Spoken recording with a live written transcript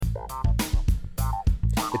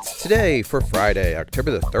It's today for Friday, October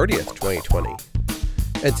the 30th, 2020.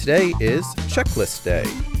 And today is Checklist Day.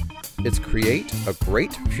 It's Create a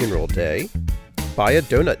Great Funeral Day, Buy a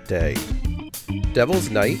Donut Day, Devil's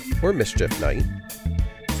Night or Mischief Night,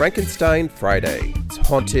 Frankenstein Friday, it's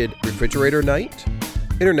Haunted Refrigerator Night,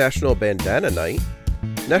 International Bandana Night,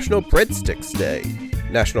 National Breadsticks Day,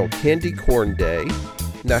 National Candy Corn Day,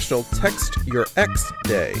 National Text Your Ex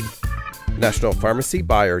Day, National Pharmacy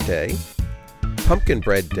Buyer Day, Pumpkin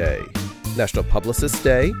Bread Day, National Publicist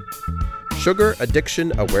Day, Sugar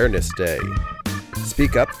Addiction Awareness Day,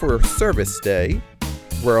 Speak Up for Service Day,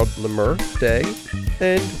 World Lemur Day,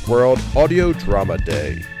 and World Audio Drama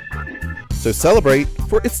Day. So celebrate,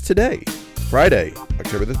 for it's today, Friday,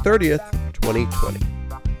 October the 30th, 2020.